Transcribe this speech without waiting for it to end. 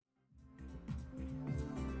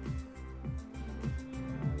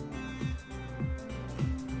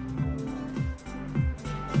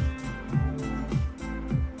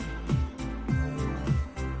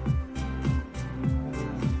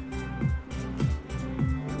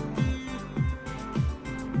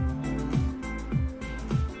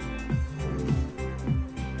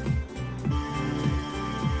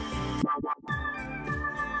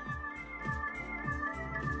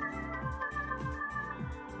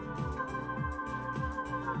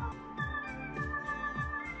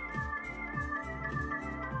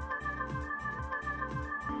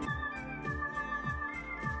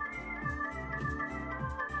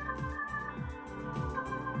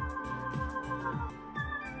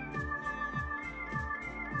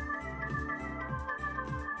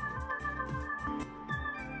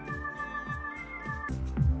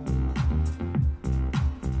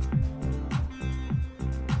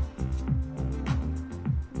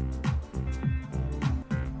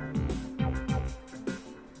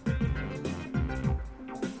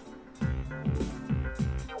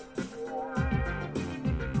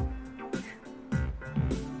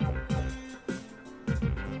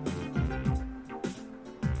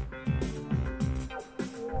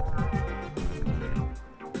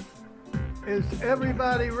Is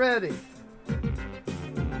everybody ready?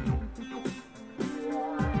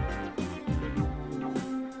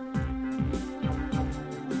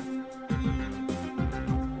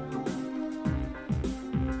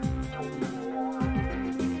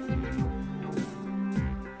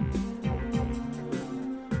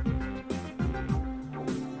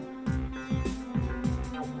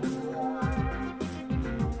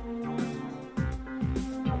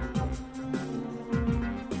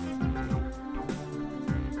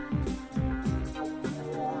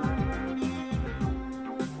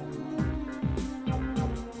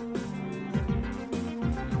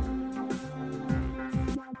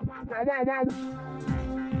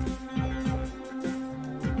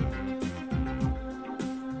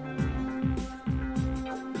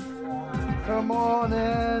 Come on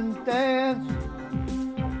and dance.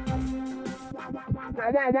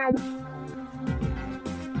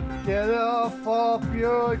 Get up off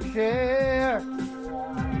your chair.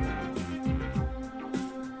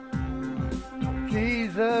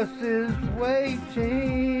 Jesus is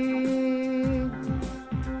waiting.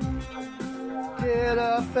 Get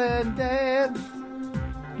up and dance.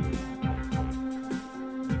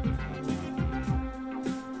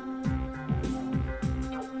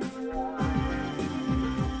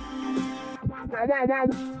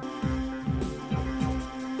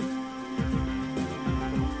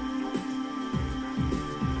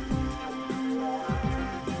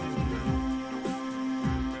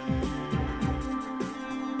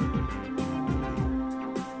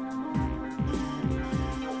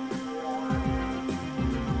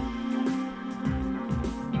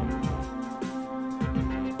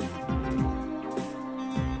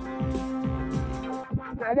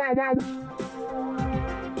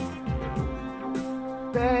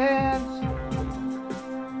 Dance,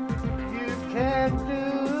 you can do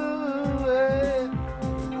it.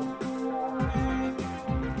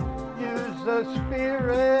 Use the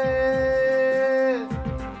Spirit.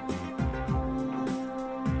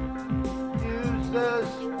 Use the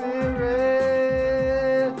Spirit.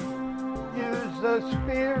 Use the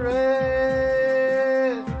Spirit.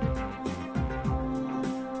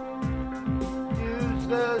 Use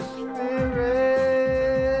the Spirit.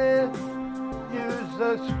 Use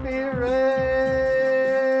the Spirit.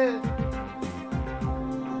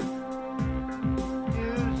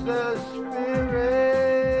 Use the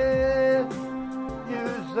Spirit.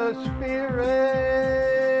 Use the Spirit.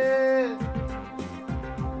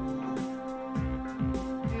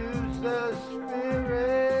 Use the